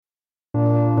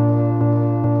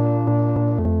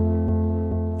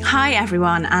Hi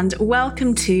everyone, and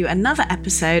welcome to another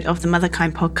episode of the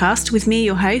Motherkind podcast with me,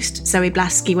 your host, Zoe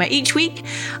Blaski, where each week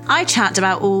I chat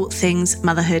about all things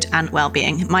motherhood and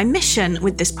well-being. My mission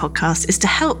with this podcast is to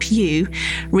help you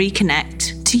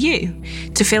reconnect to you,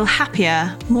 to feel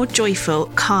happier, more joyful,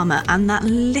 calmer, and that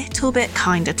little bit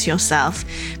kinder to yourself,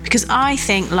 because I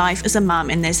think life as a mum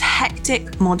in this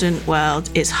hectic modern world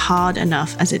is hard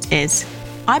enough as it is.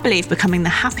 I believe becoming the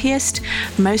happiest,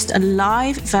 most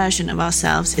alive version of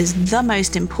ourselves is the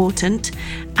most important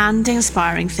and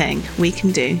inspiring thing we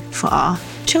can do for our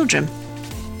children.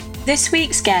 This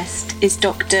week's guest is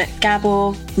Dr.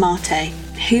 Gabor Maté,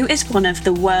 who is one of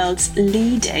the world's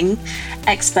leading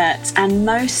experts and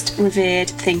most revered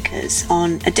thinkers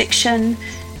on addiction,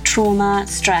 trauma,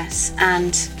 stress,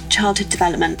 and childhood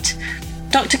development.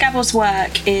 Dr. Gabor's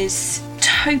work is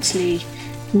totally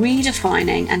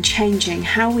redefining and changing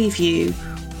how we view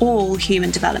all human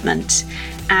development.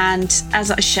 And as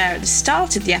I share at the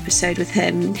start of the episode with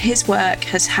him, his work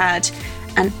has had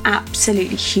an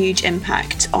absolutely huge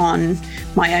impact on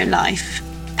my own life,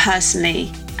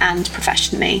 personally and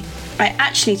professionally. I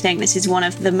actually think this is one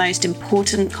of the most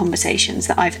important conversations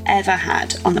that I've ever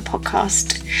had on the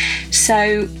podcast.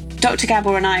 So Dr.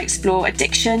 Gabor and I explore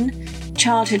addiction,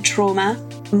 childhood trauma,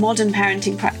 modern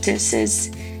parenting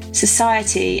practices,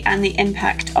 society, and the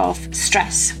impact of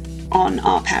stress on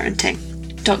our parenting.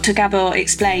 Dr. Gabor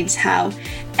explains how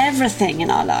everything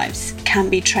in our lives can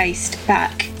be traced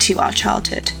back to our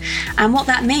childhood and what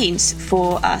that means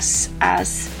for us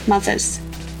as mothers.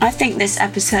 I think this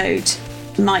episode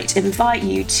might invite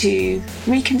you to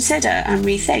reconsider and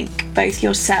rethink both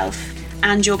yourself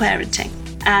and your parenting.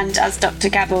 And as Dr.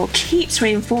 Gabor keeps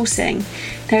reinforcing,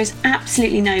 there is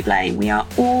absolutely no blame. We are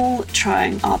all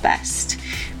trying our best.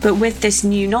 But with this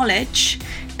new knowledge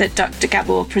that Dr.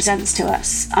 Gabor presents to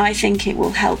us, I think it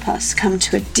will help us come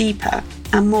to a deeper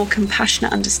and more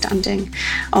compassionate understanding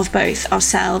of both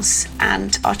ourselves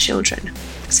and our children.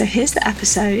 So here's the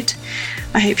episode.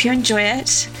 I hope you enjoy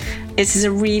it. This is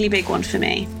a really big one for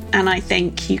me, and I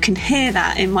think you can hear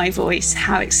that in my voice,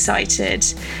 how excited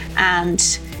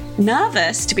and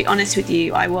nervous, to be honest with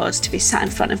you, I was to be sat in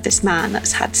front of this man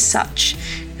that's had such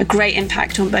a great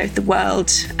impact on both the world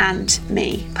and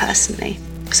me personally.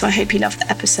 So I hope you love the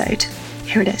episode.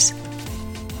 Here it is.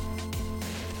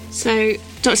 So,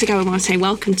 Dr. Gabor Maté,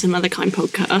 welcome to Motherkind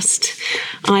podcast.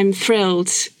 I'm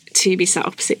thrilled to be sat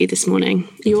opposite you this morning.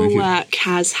 Your work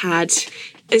has had,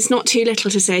 it's not too little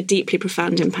to say, a deeply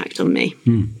profound impact on me.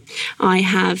 I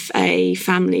have a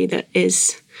family that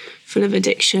is full of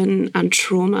addiction and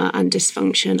trauma and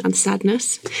dysfunction and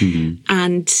sadness.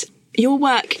 And your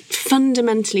work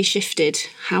fundamentally shifted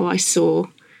how I saw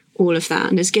all of that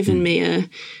and has given me a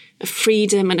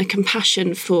freedom and a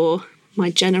compassion for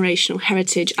my generational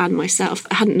heritage and myself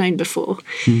I hadn't known before.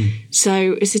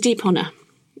 So it's a deep honour,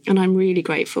 and I'm really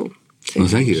grateful. So well,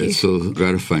 thank you. It's so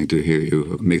gratifying to hear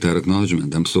you make that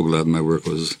acknowledgement. I'm so glad my work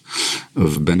was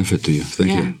of benefit to you.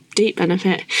 Thank you. Deep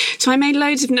benefit. So I made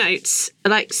loads of notes,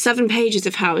 like 7 pages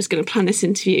of how I was going to plan this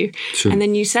interview. Sure. And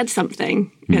then you said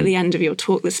something at the end of your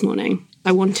talk this morning.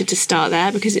 I wanted to start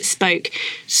there because it spoke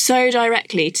so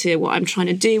directly to what I'm trying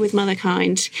to do with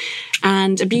Motherkind.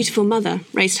 And a beautiful mother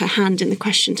raised her hand in the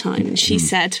question time, and she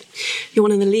said, "You're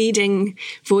one of the leading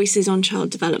voices on child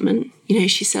development." You know,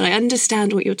 she said, "I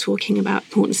understand what you're talking about,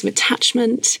 importance of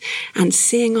attachment and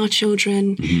seeing our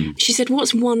children." She said,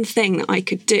 "What's one thing that I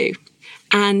could do?"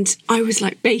 And I was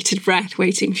like bated breath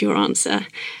waiting for your answer.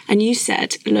 And you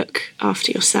said, "Look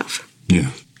after yourself."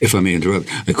 Yeah. If I may interrupt,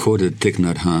 I quoted Thich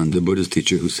Nhat Hanh, the Buddhist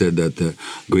teacher, who said that the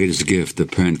greatest gift a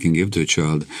parent can give to a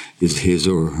child is his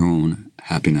or her own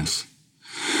happiness.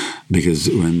 Because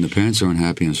when the parents are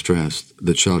unhappy and stressed,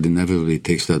 the child inevitably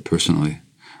takes that personally.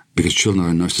 Because children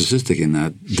are narcissistic in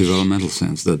that developmental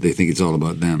sense, that they think it's all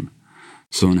about them.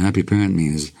 So an unhappy parent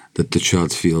means that the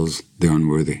child feels they're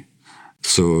unworthy.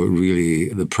 So really,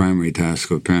 the primary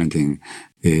task of parenting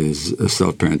is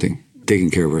self-parenting,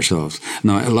 taking care of ourselves.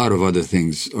 Now, a lot of other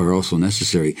things are also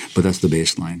necessary, but that's the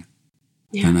baseline.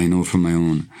 Yeah. And I know from my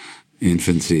own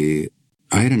infancy,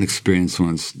 I had an experience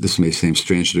once, this may seem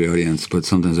strange to the audience, but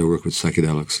sometimes I work with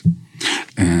psychedelics.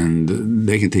 And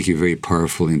they can take you very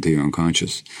powerfully into your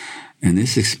unconscious. And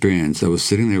this experience, I was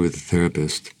sitting there with a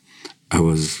therapist. I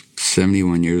was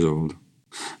 71 years old.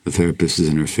 The therapist is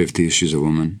in her 50s. She's a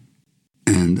woman.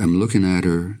 And I'm looking at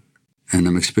her, and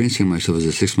I'm experiencing myself as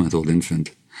a 6-month-old infant.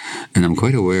 And I'm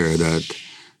quite aware that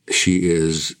she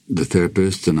is the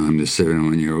therapist, and I'm the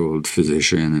 71-year-old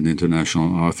physician and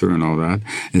international author and all that.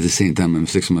 At the same time, I'm a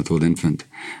 6-month-old infant,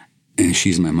 and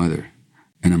she's my mother.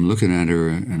 And I'm looking at her,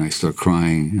 and I start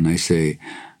crying, and I say,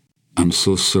 I'm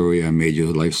so sorry I made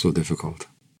your life so difficult.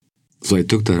 So I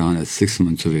took that on at 6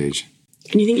 months of age.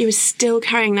 And you think you were still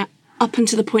carrying that up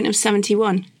until the point of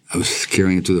 71? I was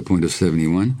carrying it to the point of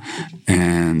 71,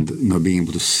 and not being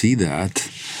able to see that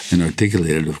and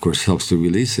articulate it, of course, helps to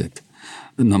release it.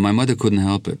 Now, my mother couldn't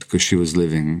help it because she was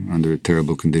living under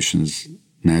terrible conditions,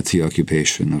 Nazi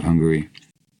occupation of Hungary.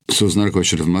 So it's not a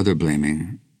question of mother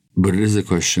blaming, but it is a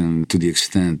question to the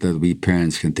extent that we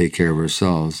parents can take care of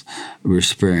ourselves, we're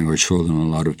sparing our children a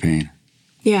lot of pain.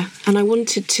 Yeah, and I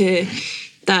wanted to,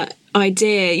 that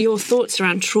idea, your thoughts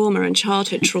around trauma and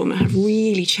childhood trauma have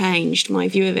really changed my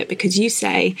view of it, because you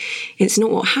say it's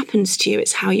not what happens to you,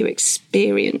 it's how you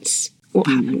experience what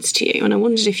happens to you. And I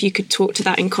wondered if you could talk to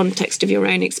that in context of your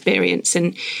own experience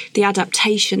and the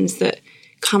adaptations that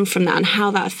come from that and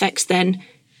how that affects then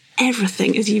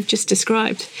everything as you've just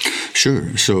described.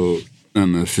 Sure. So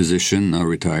I'm a physician, now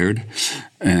retired,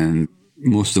 and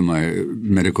most of my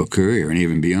medical career and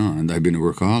even beyond, I've been a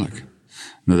workaholic.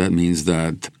 Now, that means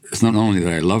that it's not only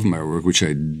that I love my work, which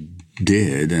I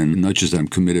did, and not just that I'm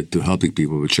committed to helping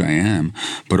people, which I am,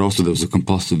 but also there was a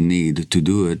compulsive need to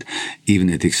do it, even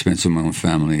at the expense of my own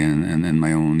family and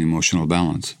my own emotional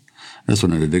balance. That's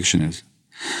what an addiction is.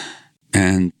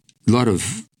 And a lot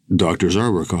of doctors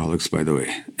are workaholics, by the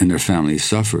way, and their families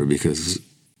suffer because,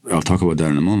 I'll talk about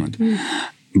that in a moment.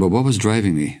 But what was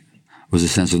driving me was a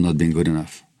sense of not being good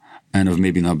enough and of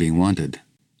maybe not being wanted.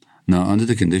 Now, under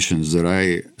the conditions that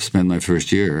I spent my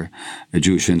first year, a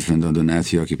Jewish infant under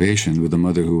Nazi occupation, with a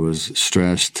mother who was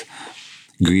stressed,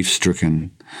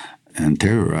 grief-stricken, and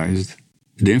terrorized,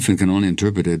 the infant can only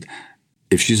interpret it,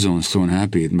 if she's so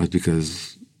unhappy, it must be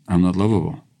because I'm not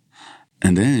lovable.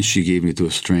 And then she gave me to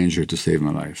a stranger to save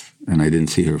my life, and I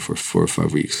didn't see her for 4 or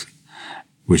 5 weeks,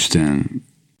 which then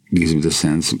gives me the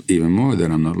sense even more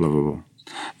that I'm not lovable.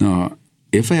 Now,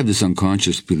 if I have this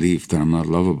unconscious belief that I'm not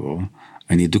lovable,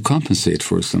 I need to compensate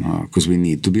for it somehow, because we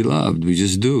need to be loved. We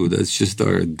just do. That's just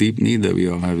our deep need that we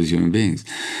all have as human beings.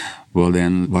 Well,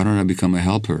 then, why don't I become a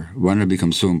helper? Why don't I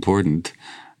become so important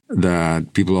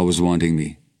that people always wanting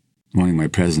me, wanting my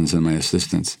presence and my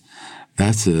assistance?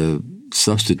 That's a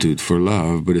substitute for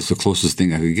love, but it's the closest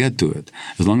thing I could get to it.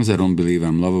 As long as I don't believe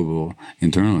I'm lovable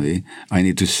internally, I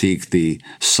need to seek the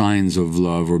signs of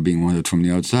love or being wanted from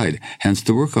the outside, hence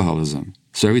the workaholism.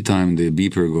 So every time the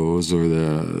beeper goes or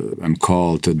I'm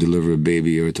called to deliver a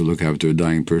baby or to look after a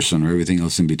dying person or everything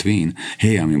else in between,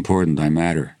 hey, I'm important, I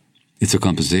matter. It's a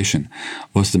compensation.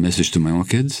 What's the message to my own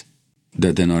kids?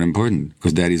 That they're not important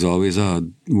because daddy's always out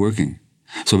working.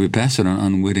 So we pass it on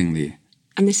unwittingly.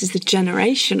 And this is the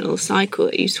generational cycle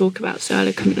that you talk about so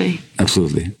eloquently.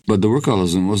 Absolutely. But the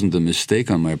workaholism wasn't a mistake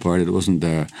on my part. It wasn't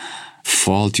a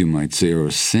fault, you might say, or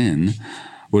a sin.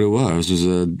 What it was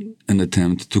an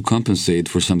attempt to compensate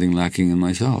for something lacking in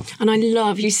myself. And I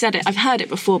love, you said it, I've heard it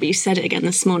before, but you said it again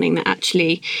this morning, that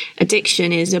actually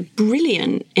addiction is a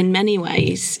brilliant, in many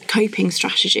ways, coping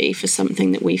strategy for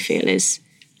something that we feel is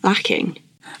lacking.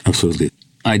 Absolutely.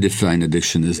 I define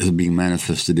addiction as being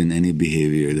manifested in any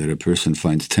behavior that a person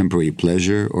finds temporary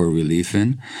pleasure or relief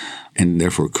in, and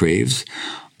therefore craves,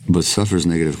 but suffers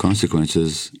negative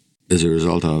consequences as a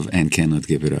result of and cannot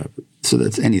give it up. So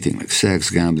that's anything like sex,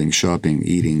 gambling, shopping,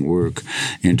 eating, work,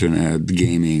 internet,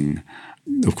 gaming,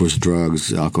 of course,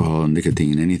 drugs, alcohol,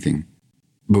 nicotine, anything.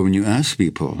 But when you ask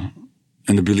people,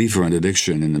 and the belief around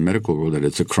addiction in the medical world that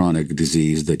it's a chronic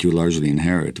disease that you largely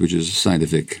inherit, which is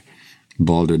scientific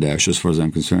balderdash as far as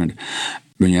I'm concerned,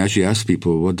 when you actually ask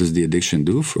people, what does the addiction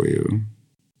do for you?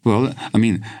 Well, I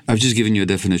mean, I've just given you a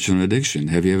definition of addiction.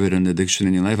 Have you ever had an addiction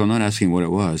in your life? I'm not asking what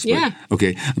it was. Yeah. But,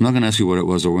 okay, I'm not going to ask you what it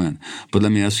was or when. But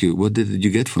let me ask you, what did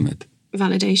you get from it?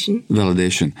 Validation.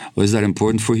 Validation. Well, is that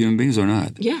important for human beings or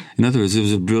not? Yeah. In other words, it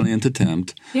was a brilliant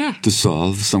attempt to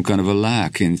solve some kind of a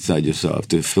lack inside yourself,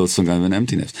 to fill some kind of an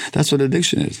emptiness. That's what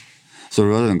addiction is. So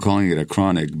rather than calling it a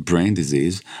chronic brain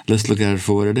disease, let's look at it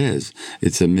for what it is.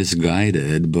 It's a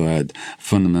misguided but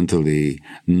fundamentally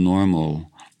normal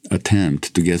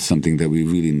attempt to get something that we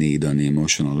really need on the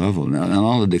emotional level. Now, and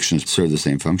all addictions serve the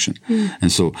same function.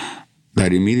 And so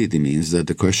that immediately means that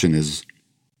the question is,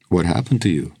 what happened to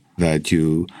you? That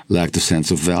you lacked a sense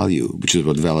of value, which is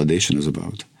what validation is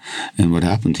about. And what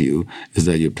happened to you is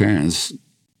that your parents,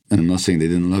 and I'm not saying they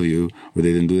didn't love you or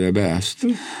they didn't do their best,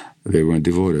 they weren't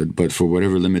devoted, but for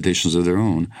whatever limitations of their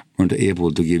own, weren't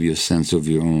able to give you a sense of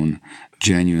your own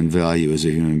genuine value as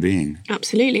a human being.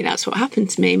 Absolutely. That's what happened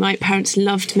to me. My parents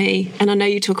loved me. And I know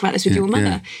you talk about this with your mother.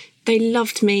 Yeah. They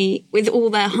loved me with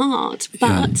all their heart,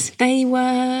 but they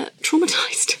were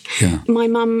traumatized. Yeah. My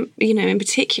mum, in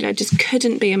particular, just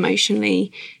couldn't be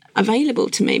emotionally available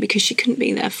to me because she couldn't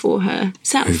be there for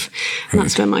herself. Right. And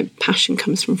that's where my passion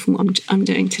comes from what I'm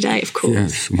doing today, of course.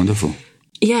 Yes, wonderful.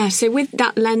 Yeah, so with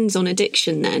that lens on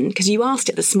addiction then, because you asked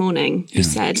it this morning, you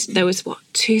said there was,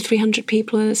 200-300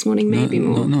 people this morning, maybe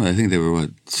more? No, I think there were,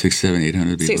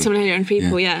 600-800 people? 600-800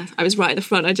 people, yeah. I was right at the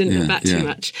front, I didn't look back too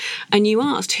much. And you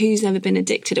asked who's ever been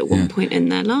addicted at one point in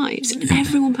their lives. And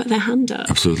everyone put their hand up.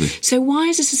 Absolutely. So why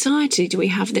as a society do we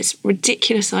have this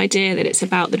ridiculous idea that it's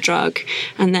about the drug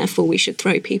and therefore we should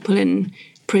throw people in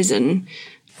prison?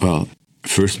 Well,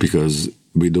 first because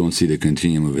we don't see the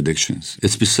continuum of addictions.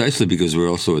 It's precisely because we're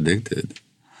also addicted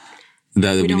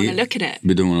that we don't want to look at it.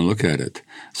 We don't want to look at it.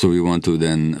 So we want to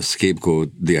then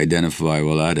scapegoat the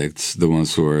identifiable addicts, the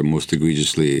ones who are most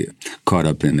egregiously caught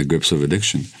up in the grips of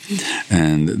addiction.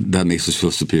 And that makes us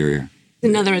feel superior.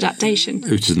 Another adaptation.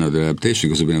 Which is another adaptation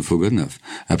because we don't feel good enough.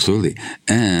 Absolutely.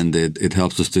 And it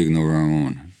helps us to ignore our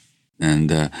own.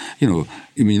 And,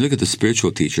 when you look at the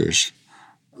spiritual teachers,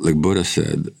 like Buddha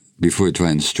said, before you try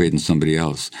and straighten somebody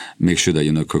else, make sure that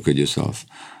you're not crooked yourself.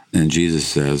 And Jesus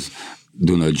says,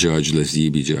 do not judge lest ye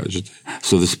be judged.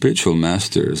 So the spiritual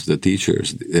masters, the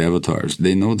teachers, the avatars,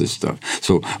 they know this stuff.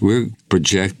 So we're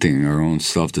projecting our own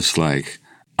self-dislike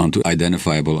onto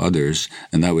identifiable others,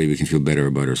 and that way we can feel better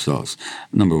about ourselves.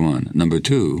 Number one. Number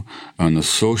two, on a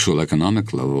social,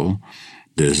 economic level,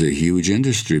 there's a huge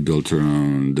industry built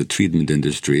around the treatment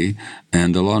industry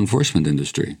and the law enforcement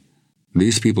industry.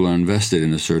 These people are invested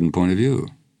in a certain point of view,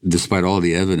 despite all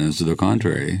the evidence to the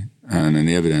contrary. And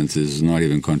the evidence is not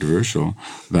even controversial,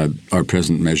 that our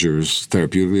present measures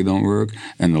therapeutically don't work,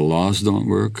 and the laws don't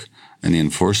work, and the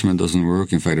enforcement doesn't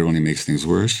work. In fact, it only makes things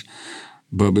worse.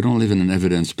 But we don't live in an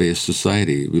evidence-based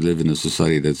society. We live in a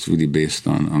society that's really based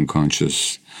on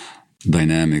unconscious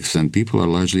dynamics, and people are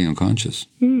largely unconscious.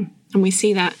 And we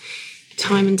see that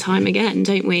time and time again,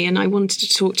 don't we? And I wanted to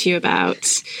talk to you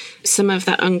about some of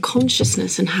that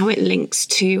unconsciousness and how it links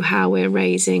to how we're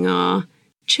raising our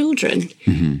children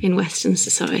in Western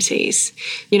societies.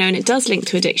 And it does link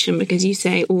to addiction because you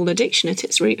say all addiction at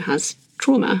its root has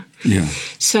trauma. Yeah.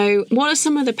 So what are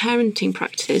some of the parenting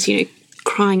practices,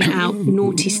 crying out,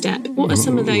 naughty step? What are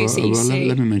some of those that you see?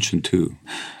 Let me mention two.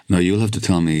 Now, you'll have to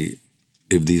tell me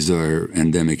if these are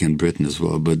endemic in Britain as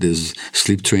well, but there's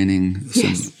sleep training.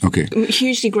 Yes. Okay.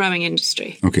 Hugely growing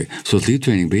industry. Okay. So sleep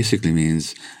training basically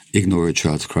means ignore a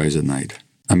child's cries at night.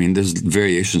 I mean, there's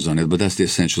variations on it, but that's the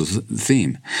essential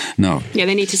theme. Now, yeah,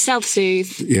 they need to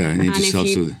self-soothe. Yeah, they need to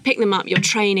self-soothe. And if you pick them up, you're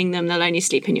training them, they'll only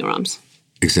sleep in your arms.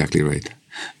 Exactly right.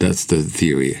 That's the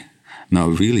theory. Now,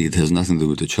 really, it has nothing to do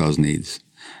with the child's needs.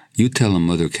 You tell a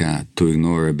mother cat to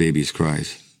ignore a baby's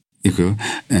cries,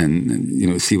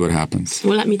 and see what happens.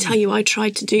 Well, let me tell you, I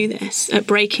tried to do this at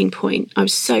breaking point. I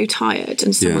was so tired,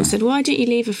 and someone said, why don't you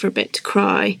leave her for a bit to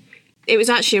cry? It was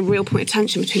actually a real point of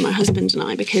tension between my husband and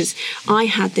I because I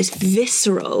had this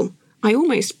visceral, I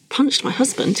almost punched my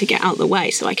husband to get out of the way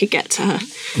so I could get to her.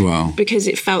 Wow. Because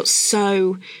it felt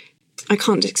so, I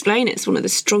can't explain it. It's one of the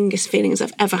strongest feelings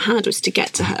I've ever had was to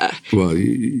get to her. Well,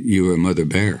 you were a mother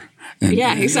bear.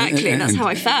 Yeah, exactly. That's how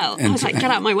I felt. I was like,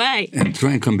 get out of my way. And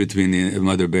try and come between the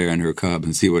mother bear and her cub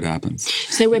and see what happens.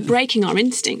 So we're breaking our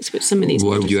instincts with some of these.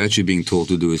 What you're actually being told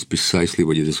to do is precisely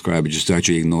what you described. Just to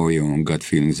actually ignore your own gut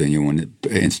feelings and your own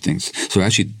instincts. So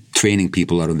actually training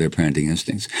people out of their parenting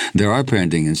instincts. There are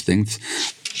parenting instincts,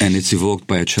 and it's evoked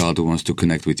by a child who wants to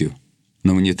connect with you.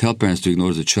 Now, when you tell parents to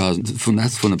ignore the child,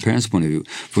 that's from the parent's point of view.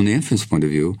 From the infant's point of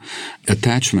view,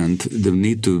 attachment, the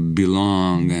need to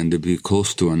belong and to be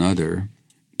close to another,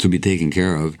 to be taken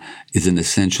care of, is an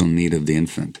essential need of the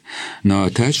infant. Now,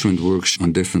 attachment works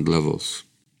on different levels.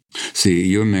 See,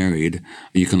 you're married.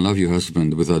 You can love your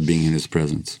husband without being in his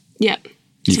presence. Yeah.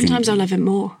 Sometimes I love him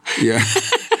more. Yeah.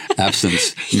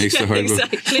 Absence makes the heart go.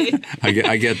 Exactly.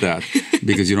 I get that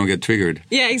because you don't get triggered.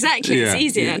 Yeah, exactly. It's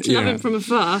easier to love him from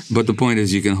afar. But the point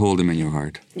is you can hold him in your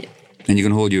heart. Yeah. And you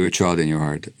can hold your child in your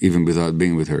heart, even without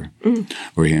being with her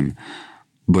or him.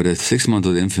 But a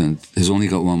 6-month-old infant has only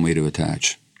got one way to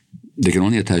attach. They can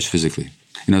only attach physically.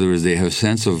 In other words, they have a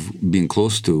sense of being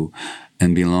close to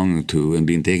and belonging to and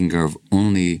being taken care of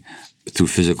only through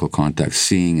physical contact,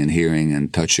 seeing and hearing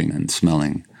and touching and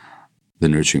smelling the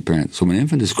nurturing parent. So when an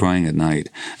infant is crying at night,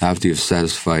 after you've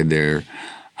satisfied their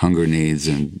hunger needs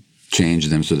and changed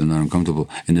them so they're not uncomfortable,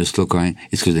 and they're still crying,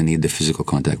 it's because they need the physical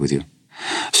contact with you.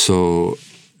 So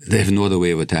they have no other way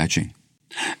of attaching.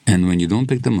 And when you don't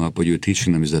pick them up, what you're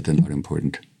teaching them is that they're not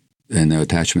important. And their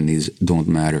attachment needs don't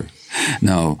matter.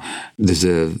 Now, there's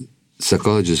a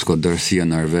psychologist called Dr.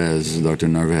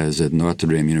 Narvaez at Notre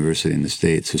Dame University in the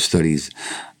States who studies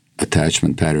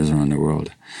attachment patterns around the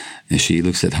world. And she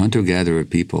looks at hunter-gatherer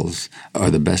peoples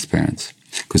are the best parents.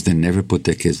 because they never put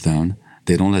their kids down.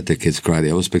 They don't let their kids cry.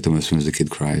 They always pick them as soon as the kid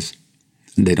cries.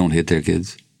 They don't hit their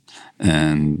kids.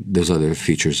 And there's other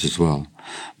features as well.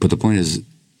 But the point is,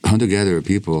 hunter-gatherer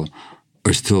people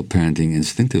are still parenting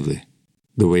instinctively,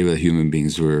 the way that human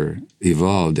beings were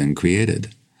evolved and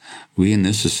created. We in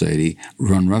this society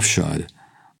run roughshod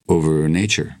over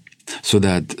nature. So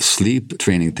that sleep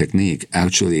training technique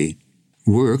actually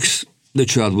works. The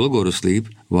child will go to sleep.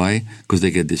 Why? Because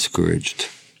they get discouraged.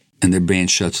 And their brain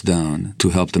shuts down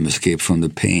to help them escape from the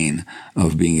pain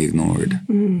of being ignored.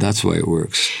 That's why it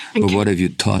works. But what have you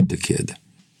taught the kid?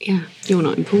 Yeah, you're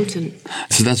not important.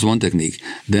 So that's one technique.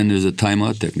 Then there's a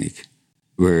timeout technique.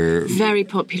 Where, very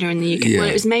popular in the UK. Yeah. Well,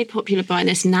 it was made popular by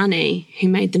this nanny who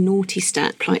made the naughty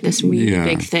step like this really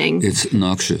big thing. It's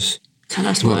noxious. Tell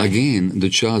us why. Well, again, the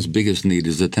child's biggest need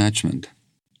is attachment.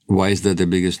 Why is that their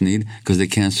biggest need? Because they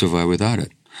can't survive without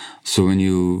it. So when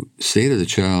you say to the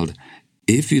child,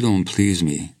 if you don't please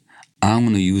me, I'm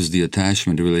going to use the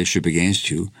attachment relationship against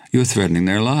you, you're threatening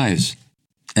their lives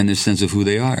and their sense of who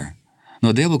they are.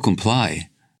 No, they will comply.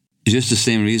 Just the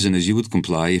same reason as you would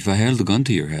comply if I held a gun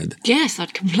to your head. Yes,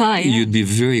 I'd comply. Yeah. You'd be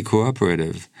very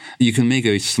cooperative. You can make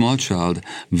a small child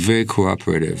very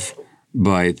cooperative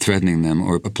by threatening them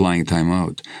or applying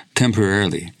timeout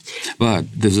temporarily. But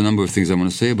there's a number of things I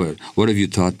want to say about it. What have you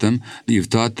taught them? You've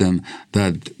taught them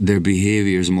that their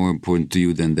behavior is more important to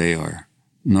you than they are.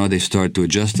 Now they start to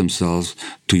adjust themselves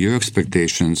to your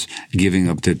expectations, giving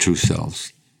up their true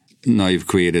selves. Now you've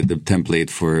created the template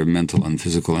for mental and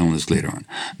physical illness later on.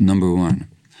 Number one.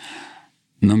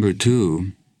 Number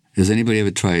two, has anybody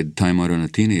ever tried timeout on a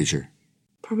teenager?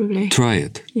 Probably. Try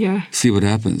it. Yeah. See what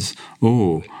happens.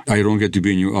 Oh, I don't get to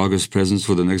be in your august presence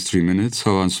for the next 3 minutes?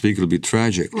 How unspeakable, it'll be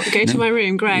tragic. Well, go to my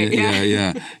room, great.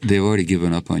 Yeah. They've already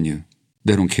given up on you.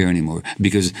 They don't care anymore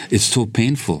because it's so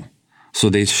painful. So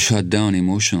they shut down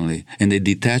emotionally and they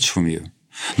detach from you.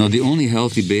 Now, the only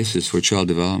healthy basis for child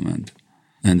development,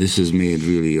 and this is made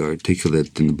really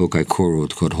articulate in the book I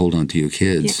co-wrote called Hold On to Your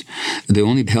Kids. Yeah. The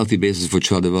only healthy basis for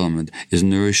child development is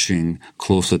nourishing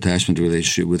close attachment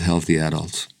relationship with healthy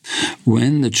adults.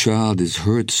 When the child is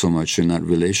hurt so much in that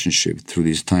relationship through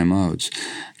these timeouts,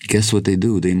 guess what they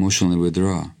do? They emotionally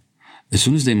withdraw. As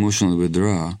soon as they emotionally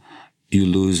withdraw, you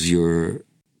lose your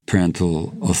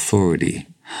parental authority.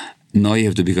 Now you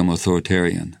have to become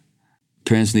authoritarian.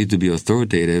 Parents need to be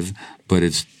authoritative, but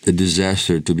it's a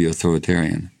disaster to be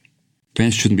authoritarian.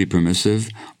 Parents shouldn't be permissive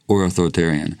or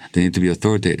authoritarian. They need to be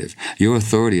authoritative. Your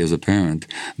authority as a parent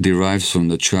derives from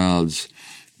the child's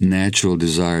natural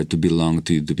desire to belong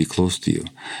to you, to be close to you.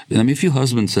 I mean, if your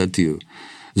husband said to you,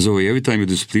 Zoe, every time you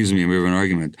displease me and we have an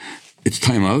argument, it's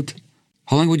time out,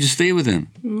 how long would you stay with him?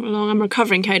 Well, I'm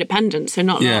recovering codependent, so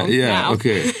not long. Yeah,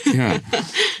 okay, yeah.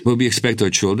 Will we expect our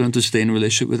children to stay in a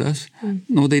relationship with us?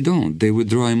 No, they don't. They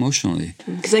withdraw emotionally.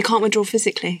 Because they can't withdraw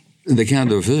physically. They can't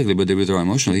withdraw physically, but they withdraw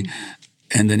emotionally.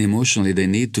 And then emotionally, they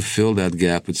need to fill that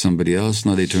gap with somebody else.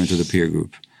 Now they turn to the peer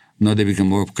group. Now they become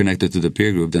more connected to the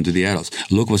peer group than to the adults.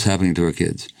 Look what's happening to our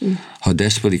kids. How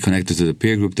desperately connected to the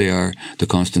peer group they are, the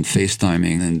constant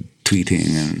FaceTiming and tweeting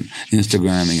and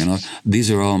Instagramming and all. These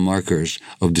are all markers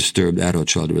of disturbed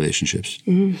adult-child relationships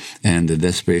and the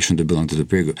desperation to belong to the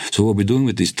peer group. So what we're doing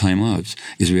with these timeouts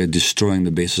is we are destroying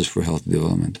the basis for healthy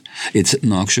development. It's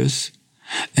noxious,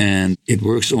 and it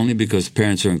works only because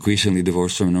parents are increasingly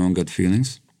divorced from their own gut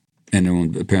feelings and their own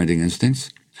parenting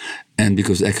instincts, and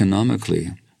because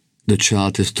economically the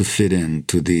child has to fit in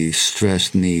to the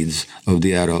stressed needs of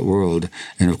the adult world.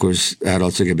 And of course,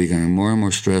 adults are becoming more and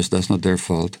more stressed. That's not their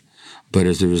fault. But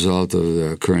as a result of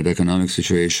the current economic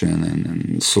situation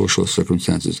and social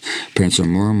circumstances, parents are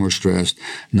more and more stressed.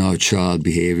 Now child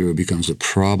behavior becomes a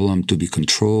problem to be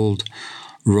controlled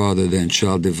rather than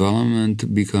child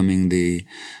development becoming the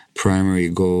primary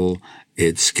goal.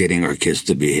 It's getting our kids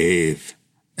to behave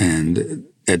and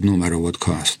at no matter what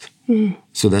cost.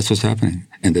 So that's what's happening.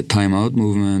 And the timeout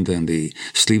movement and the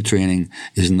sleep training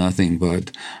is nothing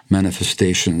but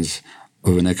manifestations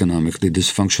of an economically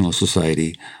dysfunctional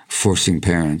society forcing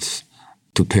parents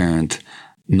to parent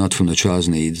not from the child's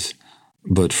needs,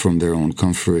 but from their own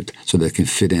comfort so they can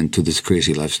fit into this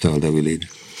crazy lifestyle that we lead.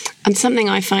 And something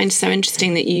I find so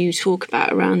interesting that you talk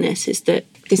about around this is that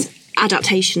these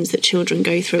adaptations that children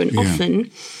go through, and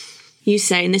often you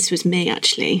say, and this was me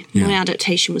actually, my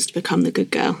adaptation was to become the good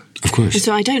girl. Of course. And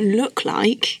so I don't look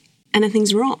like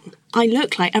anything's wrong. I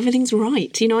look like everything's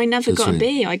right. You know, I never got a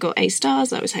B. I got A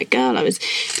stars. I was head girl.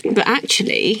 But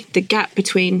actually, the gap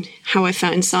between how I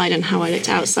felt inside and how I looked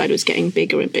outside was getting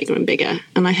bigger and bigger and bigger.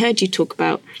 And I heard you talk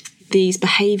about these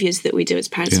behaviours that we do as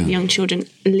parents of young children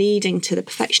leading to the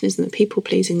perfectionism, the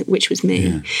people-pleasing, which was me.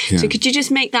 Yeah. Yeah. So could you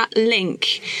just make that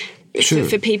link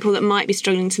for people that might be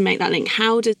struggling to make that link?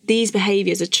 How do these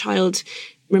behaviours, a child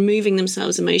removing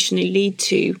themselves emotionally, lead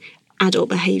to adult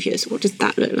behaviours? What does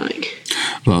that look like?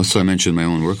 Well, so I mentioned my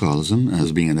own workaholism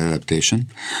as being an adaptation.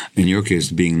 In your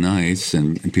case, being nice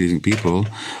and pleasing people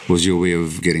was your way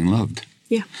of getting loved.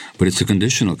 Yeah. But it's a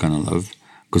conditional kind of love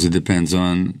because it depends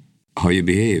on how you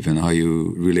behave and how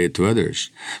you relate to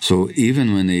others. So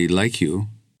even when they like you...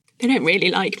 They don't really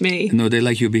like me. No, they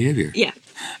like your behavior. Yeah.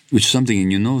 Which something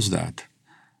in you knows that.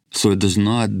 So it does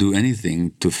not do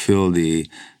anything to fill the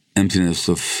emptiness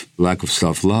of lack of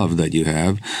self-love that you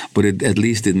have, but at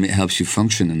least it helps you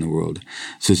function in the world.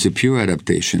 So it's a pure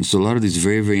adaptation. So a lot of these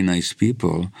very, very nice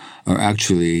people are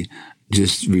actually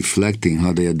just reflecting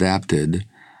how they adapted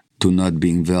to not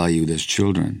being valued as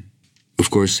children. Of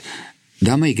course,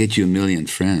 that might get you a million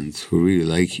friends who really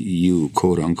like you,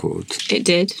 quote unquote. It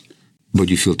did. But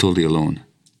you feel totally alone.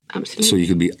 Absolutely. So you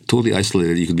could be totally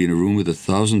isolated. You could be in a room with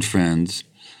 1,000 friends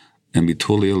and be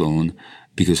totally alone,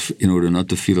 because in order not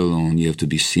to feel alone, you have to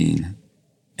be seen.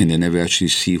 And they never actually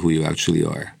see who you actually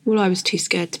are. Well, I was too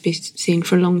scared to be seen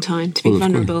for a long time, to be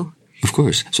vulnerable. Of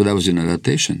course. So that was an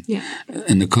adaptation. Yeah.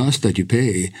 And the cost that you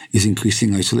pay is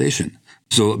increasing isolation.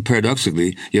 So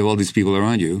paradoxically, you have all these people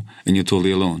around you and you're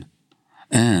totally alone.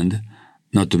 And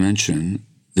not to mention,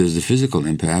 there's the physical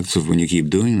impacts of when you keep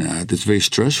doing that. It's very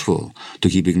stressful to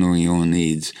keep ignoring your own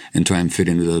needs and try and fit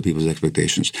in with other people's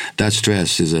expectations. That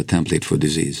stress is a template for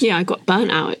disease. Yeah, I got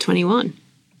burnt out at 21.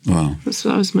 Wow.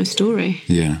 That was my story.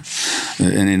 Yeah.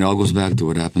 And it all goes back to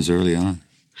what happens early on.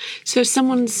 So if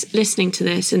someone's listening to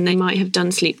this and they might have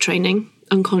done sleep training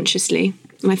unconsciously,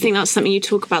 and I think that's something you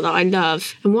talk about that I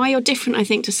love. And why you're different, I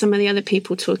think, to some of the other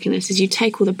people talking this is you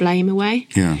take all the blame away.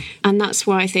 Yeah. And that's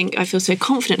why I think I feel so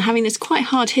confident having this quite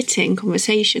hard-hitting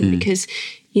conversation because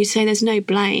you say there's no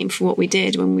blame for what we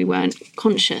did when we weren't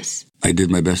conscious. I did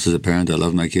my best as a parent. I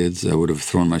love my kids. I would have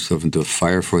thrown myself into a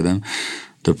fire for them.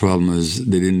 The problem is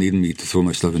they didn't need me to throw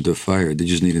myself into a fire. They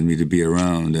just needed me to be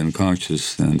around and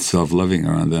conscious and self-loving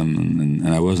around them, and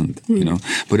I wasn't, you know.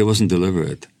 But it wasn't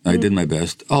deliberate. I did my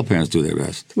best. All parents do their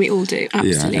best. We all do,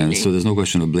 absolutely. Yeah, and so there's no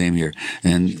question of blame here.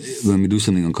 And when we do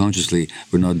something unconsciously,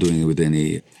 we're not doing it with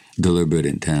any deliberate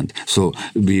intent. So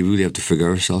we really have to figure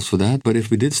ourselves for that. But if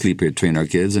we did sleep here, train our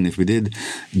kids, and if we did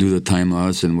do the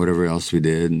timeouts and whatever else we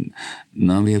did,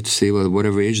 now we have to say, well,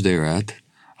 whatever age they're at,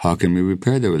 how can we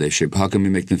repair the relationship? How can we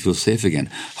make them feel safe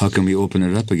again? How can we open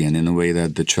it up again in a way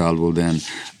that the child will then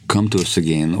come to us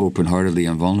again open-heartedly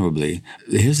and vulnerably?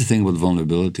 Here's the thing about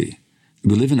vulnerability.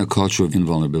 We live in a culture of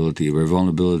invulnerability where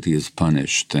vulnerability is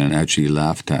punished and actually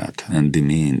laughed at and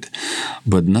demeaned.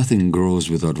 But nothing grows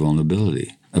without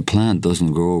vulnerability. A plant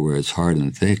doesn't grow where it's hard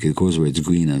and thick. It grows where it's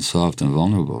green and soft and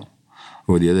vulnerable.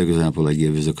 Or the other example I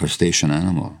give is a crustacean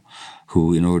animal,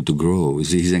 who, in order to grow,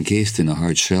 he's encased in a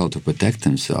hard shell to protect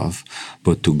himself,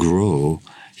 but to grow,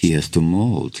 he has to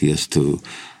mold. He has to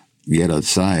get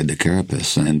outside the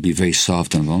carapace and be very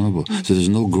soft and vulnerable. So there's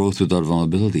no growth without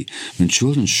vulnerability. When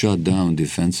children shut down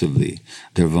defensively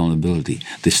their vulnerability,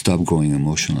 they stop growing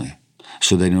emotionally.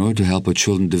 So that in order to help our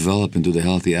children develop into the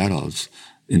healthy adults,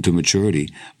 into maturity,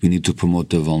 we need to promote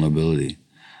their vulnerability.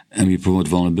 And we promote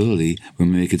vulnerability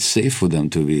when we make it safe for them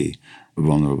to be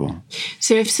vulnerable.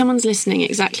 So if someone's listening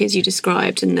exactly as you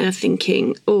described and they're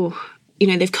thinking, oh, you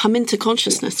know, they've come into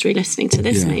consciousness through listening to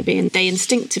this maybe, and they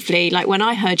instinctively, like when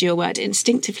I heard your word, it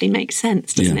instinctively makes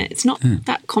sense, doesn't it? It's not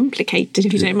that complicated,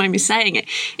 if you don't mind me saying it.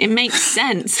 It makes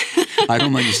sense. I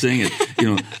don't mind you saying it.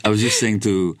 You know, I was just saying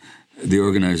to the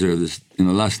organizer of this, you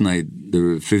know, last night there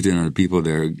were 1,500 people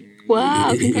there.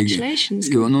 Wow, congratulations.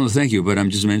 Well, no, thank you. But I'm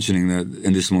just mentioning that,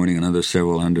 and this morning another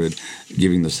several hundred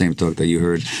giving the same talk that you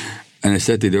heard. And I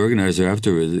said to the organizer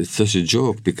afterwards, it's such a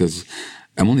joke because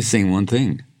I'm only saying one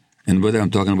thing. And whether I'm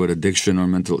talking about addiction or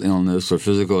mental illness or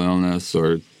physical illness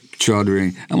or child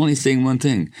rearing, I'm only saying one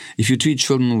thing. If you treat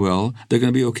children well, they're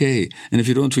going to be okay. And if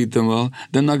you don't treat them well,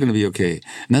 they're not going to be okay.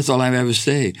 And that's all I ever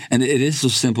say. And it is so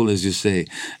simple as you say.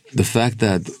 The fact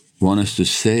that one has to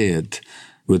say it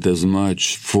with as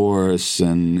much force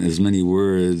and as many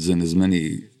words and as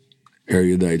many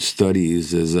erudite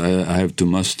studies as I have to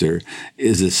muster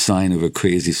is a sign of a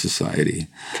crazy society.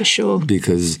 For sure.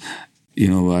 Because, you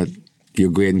know what, your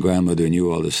great-grandmother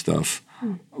knew all this stuff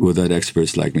without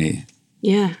experts like me.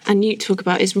 Yeah, and you talk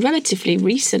about it's relatively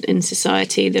recent in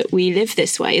society that we live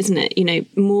this way, isn't it? You know,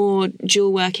 more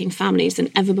dual-working families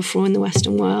than ever before in the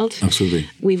Western world. Absolutely.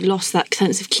 We've lost that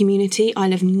sense of community. I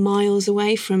live miles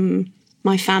away from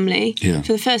my family. Yeah.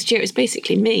 For the first year, it was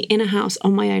basically me in a house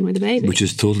on my own with a baby. Which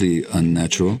is totally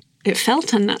unnatural. It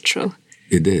felt unnatural.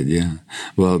 It did, yeah.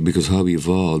 Well, because how we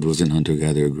evolved was in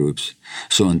hunter-gatherer groups.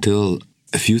 So until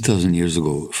a few thousand years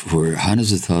ago, for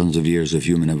hundreds of thousands of years of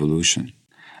human evolution,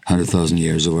 100,000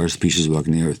 years of our species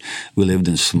walking the earth, we lived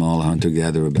in small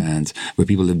hunter-gatherer bands where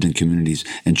people lived in communities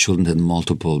and children had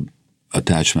multiple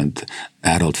attachment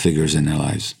adult figures in their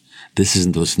lives. This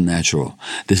isn't what's natural.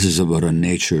 This is what our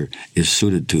nature is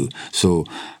suited to. So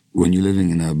when you're living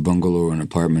in a bungalow or an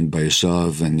apartment by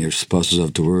yourself and your spouse is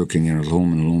off to work and you're at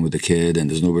home and alone with the kid and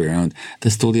there's nobody around,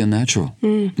 that's totally unnatural.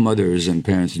 Mothers and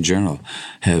parents in general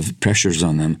have pressures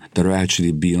on them that are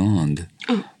actually beyond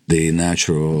the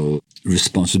natural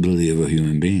responsibility of a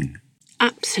human being.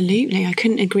 Absolutely. I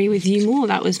couldn't agree with you more.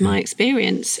 That was my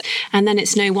experience. And then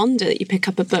it's no wonder that you pick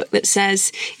up a book that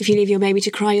says if you leave your baby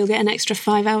to cry, you'll get an extra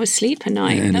 5 hours sleep a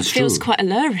night. And that feels quite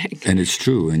alluring. And it's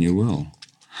true, and you will.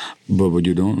 But what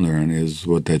you don't learn is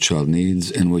what that child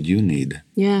needs and what you need.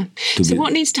 Yeah. So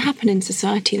what needs to happen in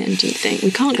society then, do you think?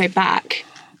 We can't go back,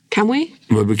 can we?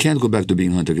 Well, we can't go back to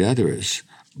being hunter-gatherers.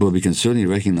 But we can certainly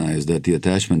recognize that the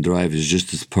attachment drive is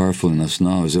just as powerful in us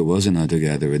now as it was in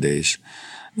hunter-gatherer days.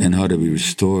 And how do we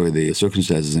restore the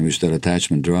circumstances in which that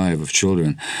attachment drive of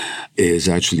children is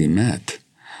actually met?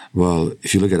 Well,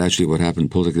 if you look at actually what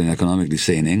happened politically and economically,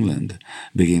 say in England,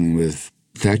 beginning with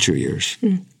Thatcher years,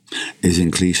 is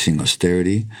increasing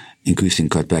austerity, increasing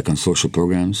cutback on social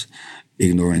programs,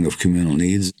 ignoring of communal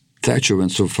needs. Thatcher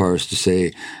went so far as to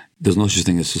say there's no such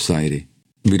thing as society.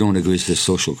 We don't exist as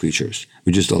social creatures.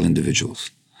 We're just all individuals.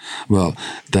 Well,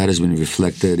 that has been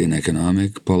reflected in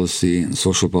economic policy and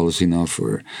social policy now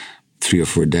for 3 or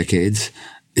 4 decades.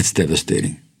 It's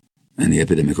devastating. And the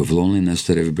epidemic of loneliness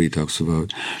that everybody talks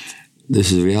about,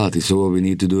 this is reality. So what we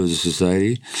need to do as a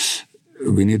society,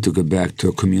 we need to go back to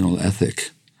a communal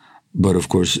ethic. But of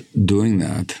course, doing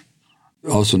that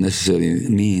also necessarily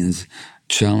means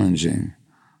challenging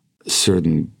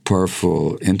certain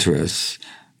powerful interests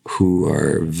who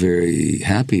are very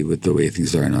happy with the way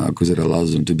things are now because it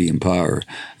allows them to be in power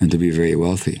and to be very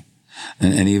wealthy.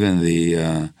 And even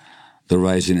the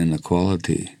rising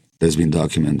inequality that's been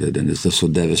documented and is so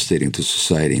devastating to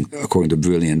society, according to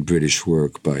brilliant British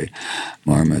work by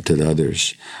Marmot and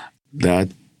others, that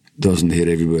doesn't hit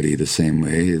everybody the same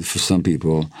way. For some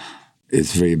people,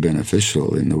 it's very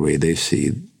beneficial in the way they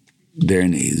see their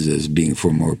needs as being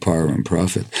for more power and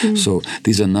profit. So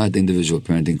these are not individual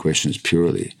parenting questions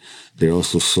purely. They're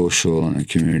also social and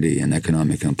community and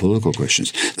economic and political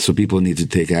questions. So people need to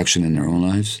take action in their own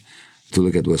lives to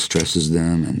look at what stresses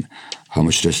them and how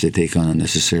much stress they take on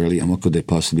unnecessarily and what could they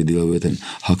possibly deal with and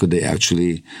how could they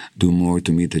actually do more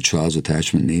to meet the child's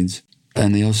attachment needs.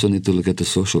 And they also need to look at the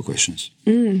social questions.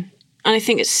 And I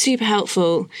think it's super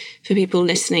helpful for people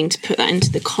listening to put that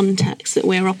into the context that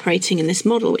we're operating in this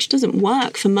model, which doesn't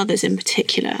work for mothers in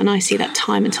particular. And I see that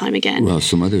time and time again. Well,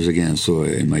 so mothers, again, so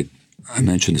I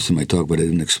mentioned this in my talk, but I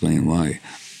didn't explain why.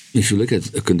 If you look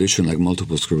at a condition like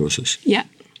multiple sclerosis,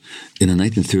 in the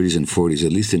 1930s and 40s,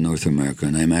 at least in North America,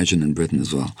 and I imagine in Britain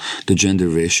as well, the gender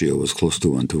ratio was close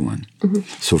to 1 to 1.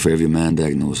 So for every man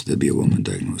diagnosed, there'd be a woman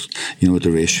diagnosed. You know what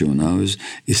the ratio now is?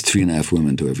 It's 3.5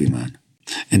 women to every man.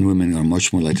 And women are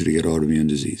much more likely to get autoimmune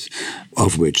disease,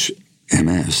 of which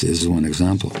MS is one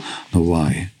example. Now,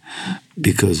 why?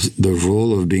 Because the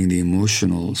role of being the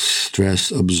emotional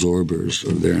stress absorbers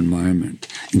of their environment,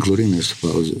 including their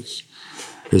spouses,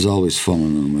 has always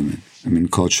fallen on women. I mean,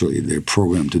 culturally, they're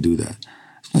programmed to do that.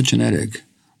 It's not genetic.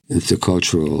 It's a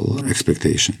cultural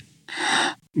expectation.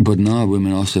 But now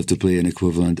women also have to play an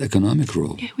equivalent economic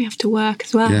role. Yeah, we have to work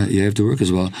as well. Yeah, you have to work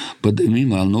as well. But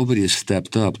meanwhile, nobody has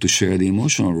stepped up to share the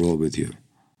emotional role with you.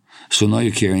 So now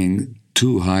you're carrying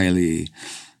 2 highly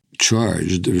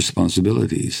charged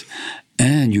responsibilities.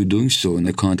 And you're doing so in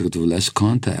the context of less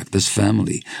contact, less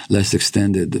family, less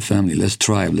extended family, less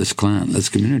tribe, less clan, less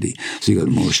community. So you got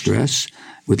more stress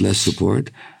with less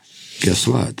support. Guess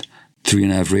what?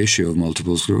 3.5 ratio of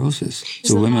multiple sclerosis.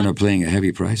 So women are paying a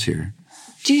heavy price here.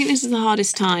 Do you think this is the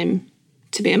hardest time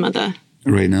to be a mother?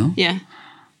 Right now? Yeah.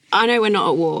 I know we're not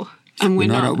at war. And we're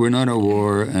not at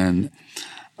war, and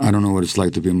I don't know what it's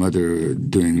like to be a mother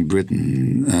during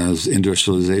Britain as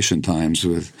industrialization times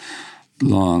with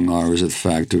long hours at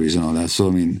factories and all that. So,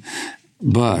 I mean,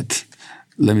 but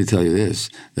let me tell you this,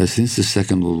 that since the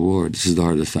Second World War, this is the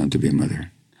hardest time to be a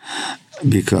mother.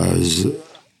 Because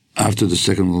after the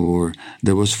Second World War,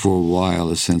 there was for a while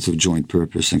a sense of joint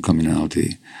purpose and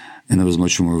communality. And there was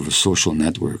much more of a social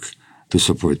network to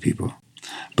support people.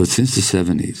 But since the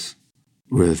 70s,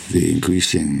 with the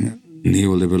increasing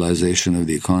neoliberalization of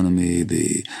the economy,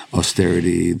 the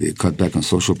austerity, the cutback on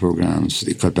social programs,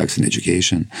 the cutbacks in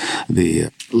education, the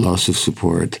loss of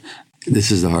support,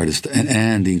 This is the hardest.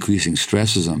 And the increasing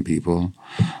stresses on people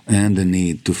and the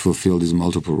need to fulfill these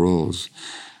multiple roles,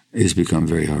 it's become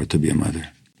very hard to be a mother.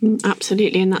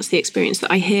 Absolutely, and that's the experience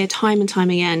that I hear time and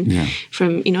time again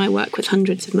from, I work with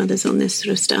hundreds of mothers on this sort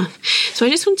of stuff. So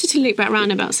I just wanted to loop back around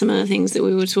about some of the things that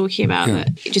we were talking about that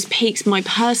it just piques my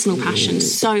personal passion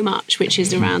so much, which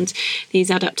is around these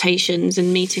adaptations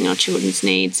and meeting our children's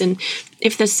needs. And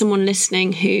if there's someone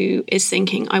listening who is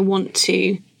thinking, I want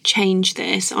to change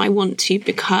this, I want to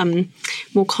become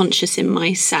more conscious in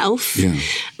myself.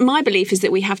 My belief is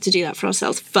that we have to do that for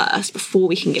ourselves first before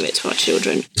we can give it to our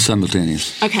children.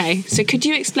 Simultaneous. Okay, so could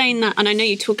you explain that? And I know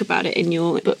you talk about it in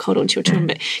your book, Hold On to Your Children,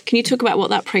 but can you talk about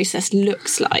what that process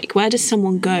looks like? Where does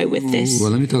someone go with this? Well,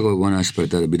 let me talk about one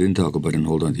aspect that we didn't talk about in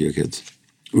Hold On to Your Kids,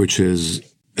 which is,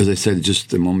 as I said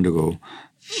just a moment ago,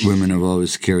 women have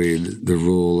always carried the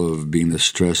role of being the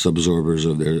stress absorbers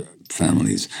of their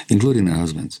families, including their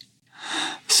husbands.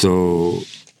 So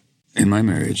in my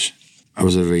marriage, I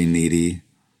was a very needy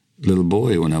little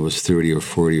boy when I was 30 or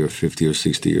 40 or 50 or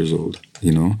 60 years old,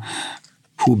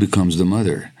 Who becomes the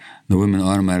mother? The women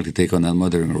automatically take on that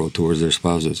mothering role towards their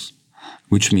spouses,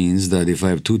 which means that if I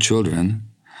have 2 children,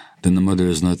 then the mother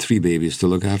has not 3 babies to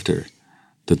look after,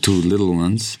 the 2 little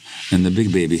ones and the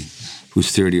big baby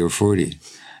who's 30 or 40.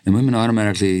 And women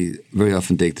automatically very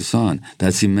often take this on.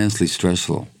 That's immensely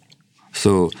stressful.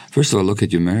 So first of all, look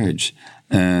at your marriage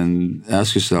and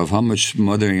ask yourself, how much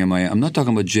mothering am I? I'm not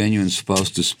talking about genuine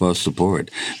spouse-to-spouse support,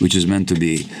 which is meant to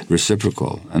be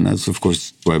reciprocal. And that's, of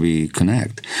course, why we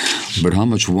connect. But how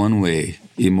much one-way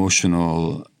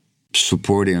emotional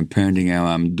supporting and parenting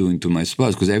I'm doing to my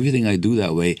spouse? Because everything I do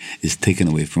that way is taken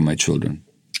away from my children.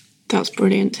 That's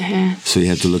brilliant to hear. So you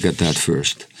have to look at that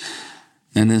first.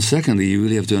 And then secondly, you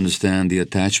really have to understand the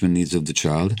attachment needs of the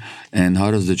child and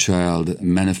how does the child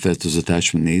manifest those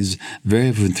attachment needs, very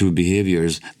often through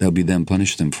behaviors that we then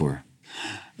punish them for.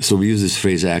 So we use this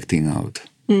phrase acting out.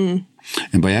 And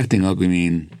by acting out, we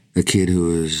mean a kid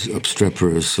who is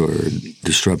obstreperous or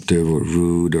disruptive or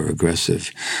rude or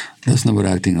aggressive. That's not what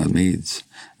acting out means.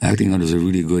 Acting out is a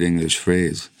really good English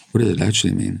phrase. What does it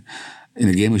actually mean? In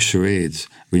a game of charades,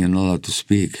 when you're not allowed to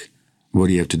speak, what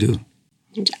do you have to do?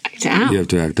 You have to act out. You have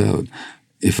to act out.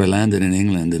 If I landed in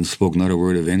England and spoke not a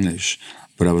word of English,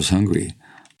 but I was hungry,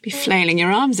 be flailing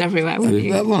your arms everywhere, wouldn't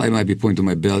you? Well, I might be pointing to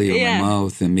my belly or my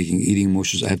mouth and making eating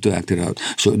motions. I have to act it out.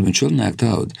 So when children act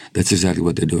out, that's exactly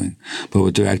what they're doing. But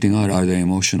what they're acting out are their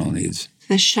emotional needs.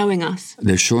 They're showing us.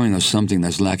 They're showing us something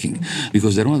that's lacking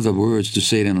because they don't have the words to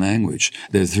say it in language.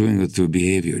 They're doing it through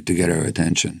behavior to get our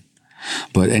attention.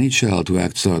 But any child who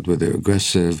acts out, whether they're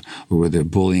aggressive or whether they're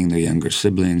bullying their younger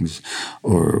siblings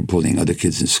or bullying other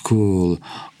kids in school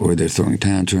or they're throwing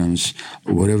tantrums,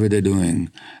 whatever they're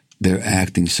doing, they're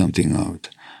acting something out.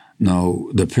 Now,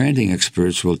 the parenting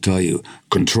experts will tell you,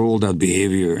 control that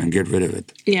behavior and get rid of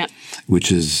it. Yeah.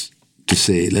 Which is to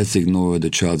say, let's ignore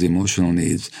the child's emotional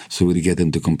needs so we get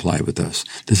them to comply with us.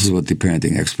 This is what the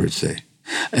parenting experts say.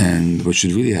 And what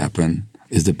should really happen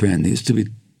is the parent needs to be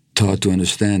taught to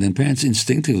understand, and parents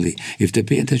instinctively, if they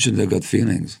pay attention to their gut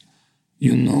feelings,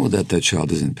 you know that that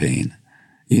child is in pain.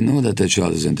 You know that that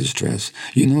child is in distress.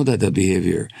 You know that that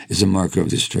behavior is a marker of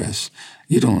distress.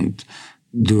 You don't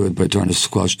do it by trying to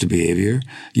squelch the behavior.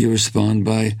 You respond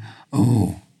by,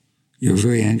 oh, you're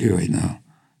very angry right now.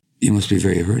 You must be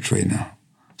very hurt right now.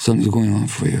 Something's going on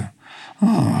for you.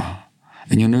 Oh.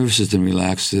 And your nervous system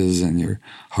relaxes and your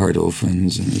heart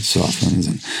opens and it softens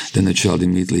and then the child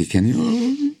immediately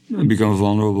can become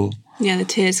vulnerable. Yeah, the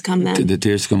tears come then. The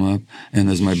tears come up. And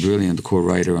as my brilliant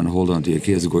co-writer on Hold On to Your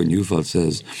Kids, Gordon Neufeld,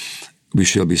 says, we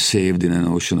shall be saved in an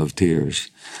ocean of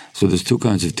tears. So there's 2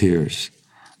 kinds of tears.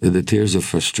 There are the tears of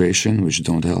frustration, which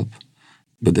don't help.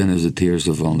 But then there's the tears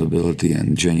of vulnerability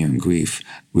and genuine grief,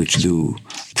 which do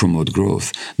promote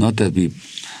growth. Not that we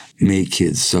make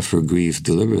kids suffer grief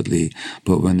deliberately,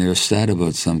 but when they're sad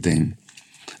about something,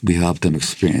 we help them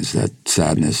experience that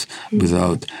sadness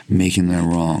without making them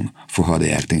wrong for how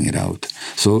they're acting it out.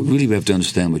 So really we have to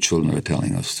understand what children are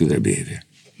telling us through their behavior.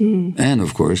 And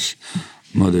of course,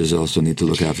 mothers also need to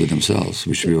look after themselves,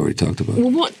 which we already talked about. Well,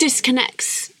 what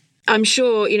disconnects? I'm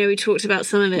sure, we talked about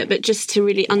some of it, but just to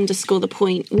really underscore the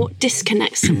point, what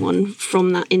disconnects someone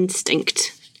from that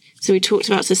instinct? So we talked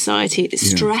about society,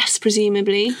 stress,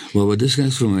 presumably. Well, what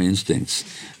disconnects from our instincts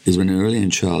is when early in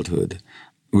childhood,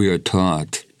 we are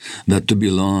taught that to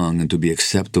belong and to be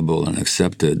acceptable and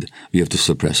accepted, we have to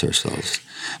suppress ourselves.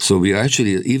 So we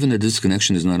actually, even the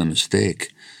disconnection is not a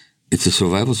mistake. It's a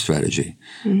survival strategy.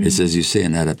 It's, as you say,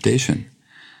 an adaptation.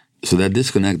 So that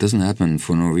disconnect doesn't happen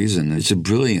for no reason. It's a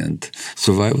brilliant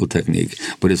survival technique,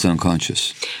 but it's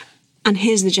unconscious. And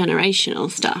here's the generational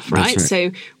stuff, right? That's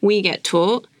right. So we get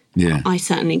taught. Yeah. I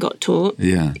certainly got taught.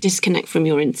 Yeah. Disconnect from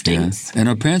your instincts. Yeah. And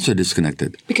our parents are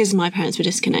disconnected. Because my parents were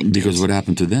disconnected. Because what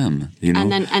happened to them, you know?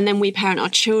 And then we parent our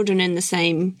children in the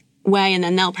same way, and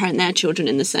then they'll parent their children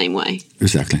in the same way.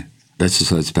 Exactly. That's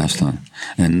just how it's passed on.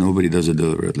 And nobody does it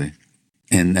deliberately.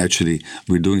 And actually,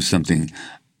 we're doing something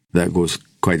that goes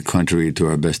quite contrary to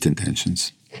our best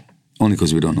intentions, only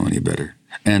because we don't know any better.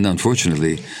 And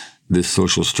unfortunately, this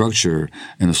social structure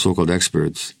and the so-called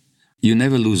experts, you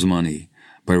never lose money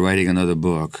by writing another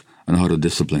book on how to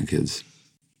discipline kids,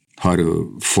 how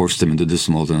to force them into this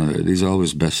mold and another. These are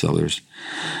always bestsellers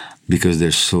because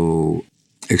they're so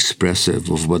expressive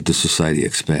of what the society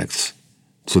expects.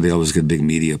 So they always get big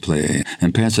media play.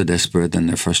 And parents are desperate and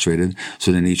they're frustrated,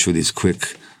 so they need for these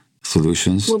quick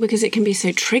solutions. Well, because it can be so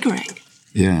triggering.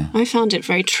 Yeah. I found it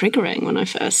very triggering when I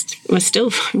first... I still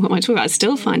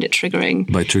find it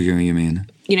triggering. By triggering, you mean?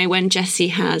 You know, when Jessie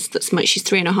she's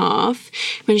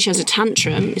 3.5, when she has a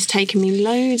tantrum, it's taken me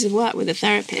loads of work with a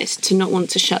therapist to not want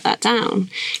to shut that down.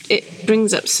 It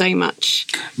brings up so much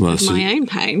of my own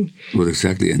pain. Well,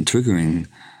 exactly. And triggering...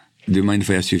 Do you mind if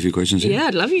I ask you a few questions here? Yeah,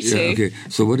 I'd love you to. Yeah, okay.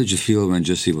 So what did you feel when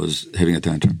Jessie was having a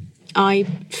tantrum? I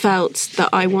felt that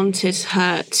I wanted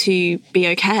her to be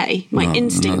okay. My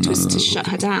instinct was to shut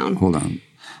her down. Hold on.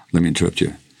 Let me interrupt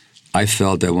you. I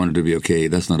felt I wanted to be okay.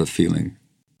 That's not a feeling.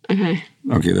 Okay.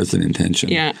 Okay, that's an intention.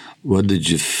 Yeah. What did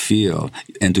you feel?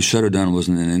 And to shut her down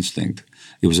wasn't an instinct.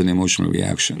 It was an emotional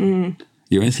reaction. Mm.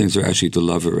 Your instincts are actually to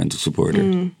love her and to support her.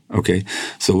 Mm. Okay.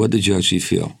 So what did you actually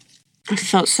feel? I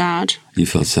felt sad. You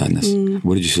felt sadness. Mm.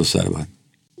 What did you feel sad about?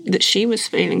 That she was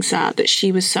feeling sad, that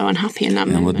she was so unhappy in that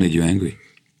moment. And what made you angry?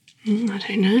 I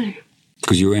don't know.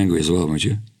 Because you were angry as well, weren't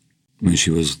you? When she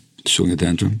was showing a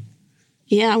tantrum?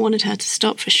 Yeah, I wanted her to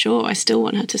stop for sure. I still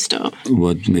want her to stop.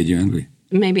 What made you angry?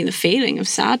 Maybe the feeling of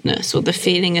sadness or the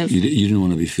feeling of... You didn't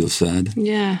want to feel sad?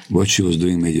 Yeah. What she was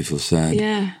doing made you feel sad?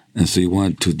 Yeah. And so you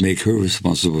wanted to make her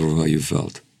responsible for how you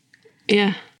felt?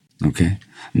 Yeah. Okay.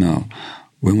 Now,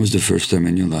 when was the first time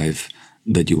in your life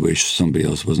that you wished somebody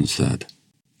else wasn't sad?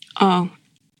 Oh,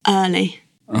 early.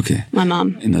 Okay. My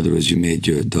mum. In other words, you made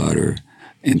your daughter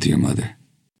into your mother.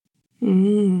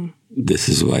 Mm. This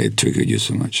is why it triggered you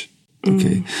so much.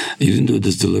 Okay. You didn't do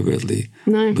this deliberately.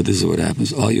 No. But this is what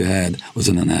happens. All you had was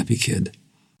an unhappy kid.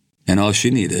 And all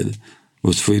she needed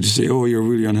was for you to say, oh, you're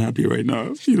really unhappy right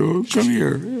now. You know, come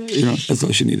here. You know, that's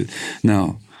all she needed.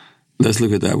 Now, let's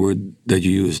look at that word that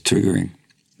you use, triggering.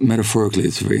 Metaphorically,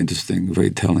 it's a very interesting, very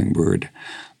telling word.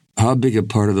 How big a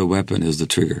part of the weapon is the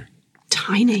trigger?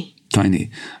 Tiny.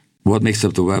 Tiny. What makes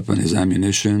up the weapon is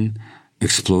ammunition,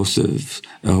 explosives,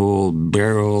 a whole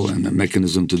barrel and a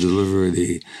mechanism to deliver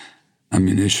the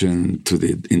ammunition to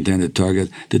the intended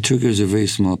target. The trigger is a very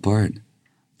small part.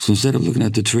 So instead of looking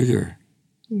at the trigger,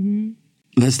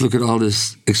 let's look at all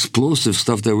this explosive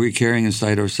stuff that we're carrying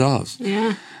inside ourselves.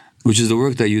 Yeah. Which is the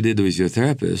work that you did with your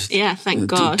therapist. Yeah, thank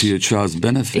God. To your child's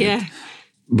benefit. Yeah.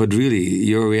 But really,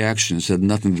 your reactions had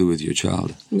nothing to do with your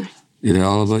child. No. It had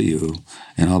all about you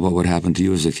and all about what happened to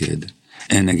you as a kid.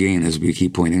 And again, as we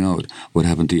keep pointing out, what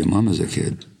happened to your mom as a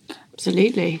kid.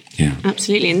 Absolutely. Yeah.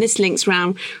 Absolutely. And this links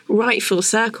round right full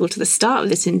circle to the start of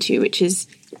this interview, which is,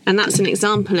 and that's an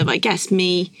example of, I guess,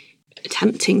 me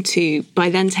attempting to, by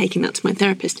then taking that to my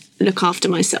therapist, look after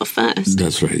myself first.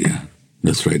 That's right, yeah.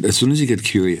 That's right. As soon as you get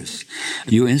curious,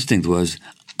 your instinct was,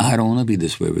 I don't want to be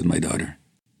this way with my daughter.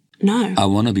 No. I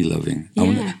want to be loving.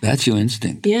 Yeah. That's your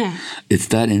instinct. Yeah. It's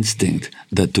that instinct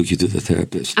that took you to the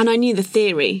therapist. And I knew the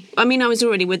theory. I mean, I was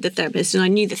already with the therapist and I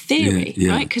knew the theory,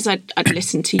 right? Because I'd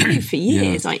listened to you for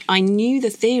years. Yeah. I knew the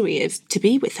theory of to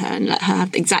be with her and let her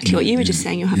have exactly what you were just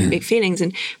saying. You're having big feelings,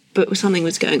 but something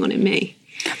was going on in me.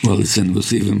 Well, listen,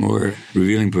 what's even more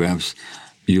revealing perhaps,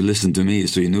 you listened to me,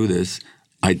 so you knew this.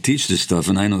 I teach this stuff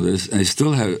and I know this. And I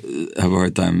still have a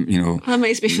hard time, you know. That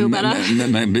makes me feel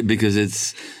better.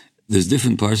 Because there's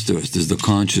different parts to us. There's the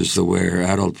conscious, aware,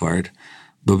 adult part.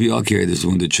 But we all carry this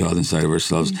wounded child inside of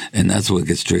ourselves. And that's what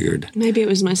gets triggered. Maybe it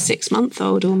was my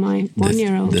 6-month-old or my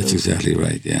 1-year-old. That's exactly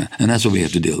right, yeah. And that's what we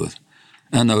have to deal with.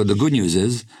 And the good news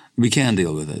is we can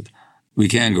deal with it. We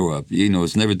can grow up. You know,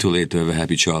 it's never too late to have a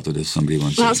happy childhood, as somebody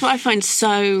once said. That's what I find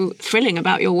so thrilling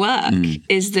about your work,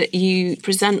 is that you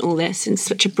present all this in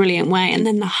such a brilliant way. And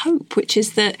then the hope, which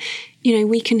is that, you know,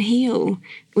 we can heal,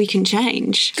 we can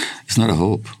change. It's not a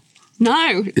hope.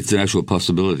 No. It's an actual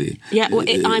possibility. Yeah, well,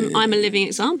 I'm a living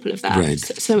example of that. Right.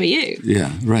 So are you.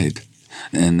 Yeah, right.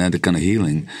 And that kind of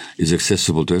healing is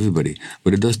accessible to everybody.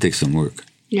 But it does take some work.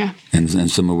 Yeah. And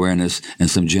some awareness and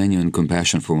some genuine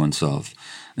compassion for oneself.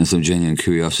 and some genuine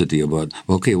curiosity about,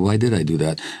 okay, why did I do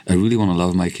that? I really want to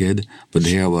love my kid, but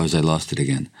there I was, I lost it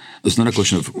again. It's not a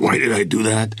question of, why did I do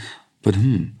that? But,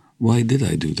 why did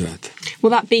I do that?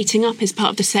 Well, that beating up is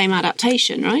part of the same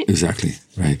adaptation, right? Exactly,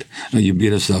 right. And you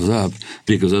beat ourselves up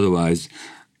because otherwise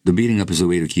the beating up is a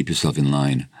way to keep yourself in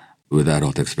line with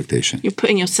adult expectation. You're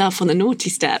putting yourself on the naughty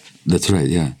step. That's right,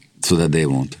 yeah. So that they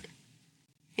won't.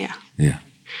 Yeah. Yeah.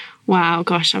 Wow,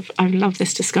 gosh, I love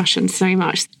this discussion so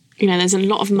much. You know, there's a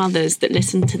lot of mothers that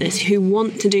listen to this who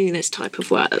want to do this type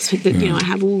of work. That's what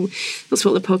that's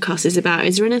what the podcast is about.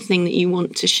 Is there anything that you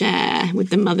want to share with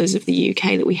the mothers of the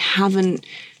UK that we haven't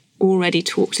already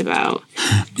talked about?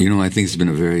 You know, I think it's been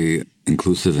a very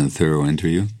inclusive and thorough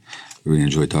interview. Really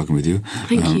enjoyed talking with you.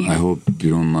 Thank you. I hope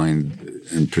you don't mind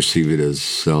and perceive it as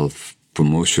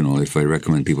self-promotional if I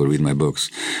recommend people read my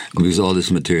books, because all this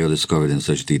material is covered in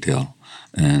such detail.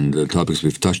 And the topics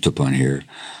we've touched upon here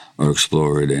are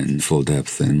explored in full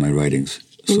depth in my writings.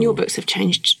 And your books have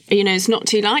changed, you know, it's not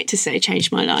too light to say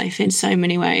changed my life in so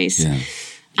many ways. Yeah.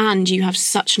 And you have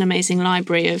such an amazing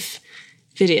library of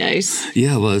videos.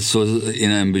 Yeah, well, so, you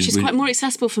know... Which is quite more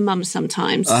accessible for mums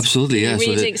sometimes. Absolutely, yeah.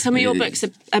 Reading, some of your books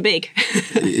are big.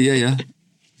 Yeah.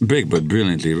 Big, but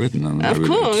brilliantly written. Of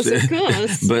course.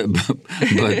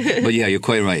 But yeah, you're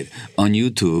quite right. On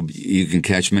YouTube, you can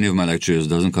catch many of my lectures. It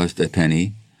doesn't cost a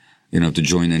penny. You don't have to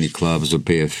join any clubs or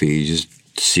pay a fee. Just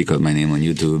seek out my name on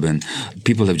YouTube. And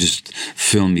people have just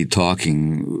filmed me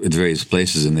talking at various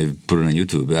places, and they've put it on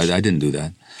YouTube. I didn't do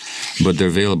that. But they're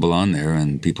available on there,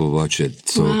 and people watch it.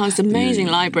 So, wow, it's an amazing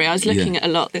library. I was looking at a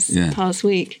lot this past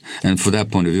week. And for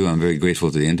that point of view, I'm very grateful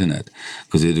to the internet,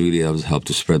 because it really has helped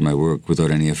to spread my work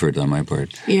without any effort on my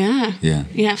part. Yeah,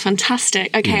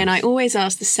 fantastic. Okay, and I always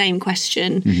ask the same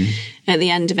question at the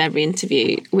end of every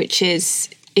interview, which is,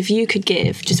 if you could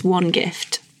give just one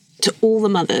gift to all the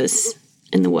mothers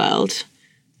in the world,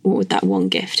 what would that one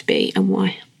gift be, and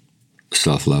why?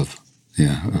 Self-love.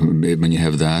 Yeah, when you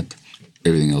have that,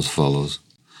 everything else follows.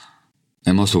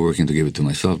 I'm also working to give it to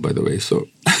myself, by the way, so...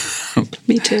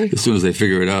 Me too. As soon as I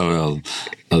figure it out,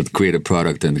 I'll create a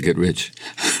product and get rich.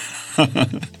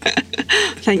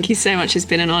 Thank you so much. It's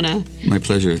been an honour. My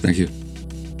pleasure. Thank you.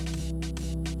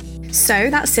 So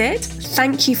that's it.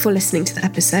 Thank you for listening to the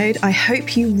episode. I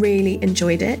hope you really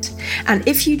enjoyed it. And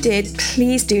if you did,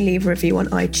 please do leave a review on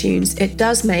iTunes. It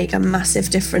does make a massive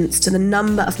difference to the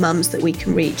number of mums that we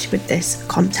can reach with this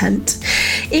content.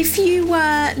 If you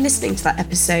were listening to that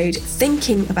episode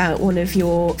thinking about one of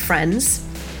your friends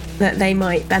that they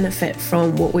might benefit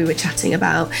from what we were chatting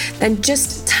about, then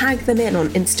just tag them in on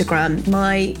Instagram.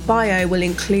 My bio will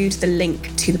include the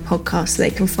link to the podcast so they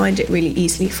can find it really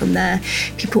easily from there.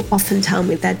 People often tell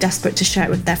me they're desperate to share it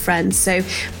with their friends. So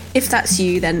if that's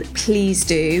you, then please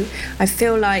do. I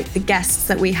feel like the guests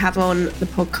that we have on the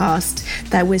podcast,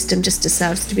 their wisdom just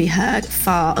deserves to be heard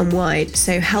far and wide.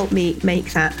 So help me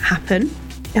make that happen.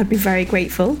 I'd be very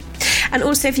grateful. And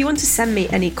also, if you want to send me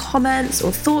any comments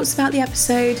or thoughts about the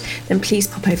episode, then please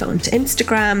pop over onto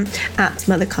Instagram at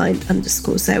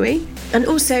motherkind_Zoe. And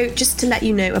also, just to let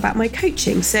you know about my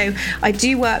coaching. So I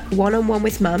do work one-on-one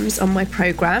with mums on my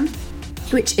programme,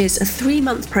 which is a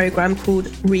 3-month program called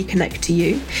Reconnect to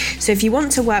You. So if you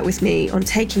want to work with me on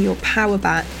taking your power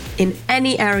back in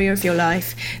any area of your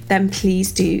life, then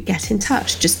please do get in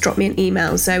touch. Just drop me an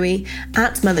email,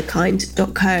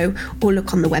 zoe@motherkind.co, or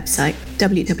look on the website,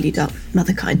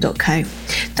 www.motherkind.co.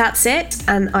 That's it,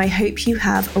 and I hope you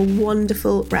have a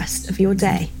wonderful rest of your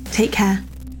day. Take care.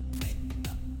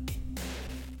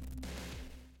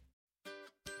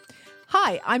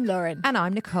 Hi, I'm Lauren. And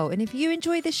I'm Nicole. And if you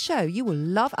enjoy this show, you will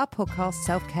love our podcast,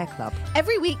 Self-Care Club.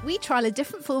 Every week, we trial a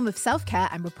different form of self-care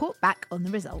and report back on the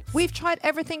results. We've tried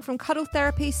everything from cuddle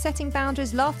therapy, setting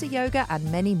boundaries, laughter yoga, and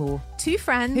many more. Two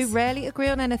friends who rarely agree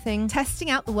on anything,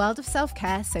 testing out the world of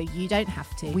self-care so you don't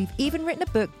have to. We've even written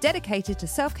a book dedicated to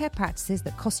self-care practices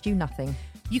that cost you nothing.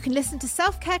 You can listen to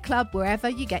Self-Care Club wherever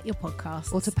you get your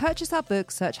podcasts. Or to purchase our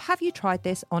book, search Have You Tried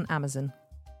This on Amazon.